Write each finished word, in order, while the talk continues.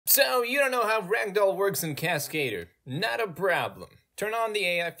So, you don't know how Ragdoll works in Cascadeur. Not a problem. Turn on the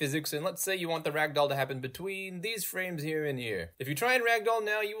AI physics and let's say you want the ragdoll to happen between these frames here and here. If you try and ragdoll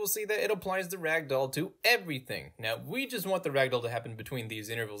now, you will see that it applies the ragdoll to everything. Now, we just want the ragdoll to happen between these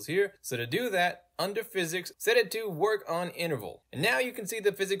intervals here. So to do that, under physics, set it to work on interval. And now you can see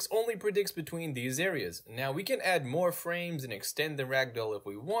the physics only predicts between these areas. Now we can add more frames and extend the ragdoll if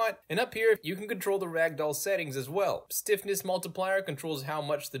we want. And up here, you can control the ragdoll settings as well. Stiffness multiplier controls how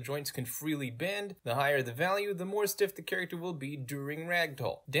much the joints can freely bend. The higher the value, the more stiff the character will be during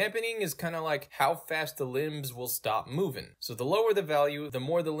ragdoll. Dampening is kind of like how fast the limbs will stop moving. So the lower the value, the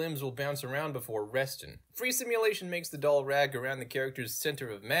more the limbs will bounce around before resting. Free simulation makes the doll rag around the character's center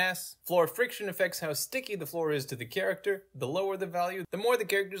of mass. Floor friction affects how sticky the floor is to the character. The lower the value, the more the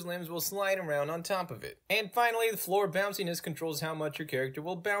character's limbs will slide around on top of it. And finally, the floor bounciness controls how much your character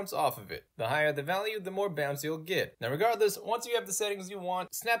will bounce off of it. The higher the value, the more bounce you'll get. Now regardless, once you have the settings you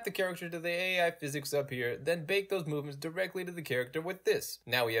want, snap the character to the AI physics up here, then bake those movements directly to the character with this.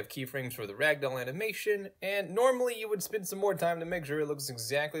 Now we have keyframes for the ragdoll animation, and normally you would spend some more time to make sure it looks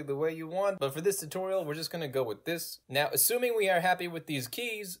exactly the way you want, but for this tutorial, we're just gonna go with this. Now, assuming we are happy with these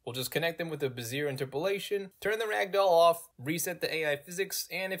keys, we'll just connect them with a Bezier interpolation, turn the ragdoll off, reset the AI physics,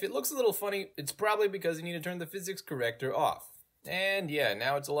 and if it looks a little funny, it's probably because you need to turn the physics corrector off. And yeah,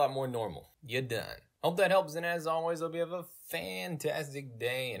 now it's a lot more normal. You're done. Hope that helps, and as always, hope you have a fantastic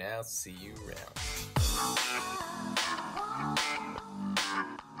day, and I'll see you around.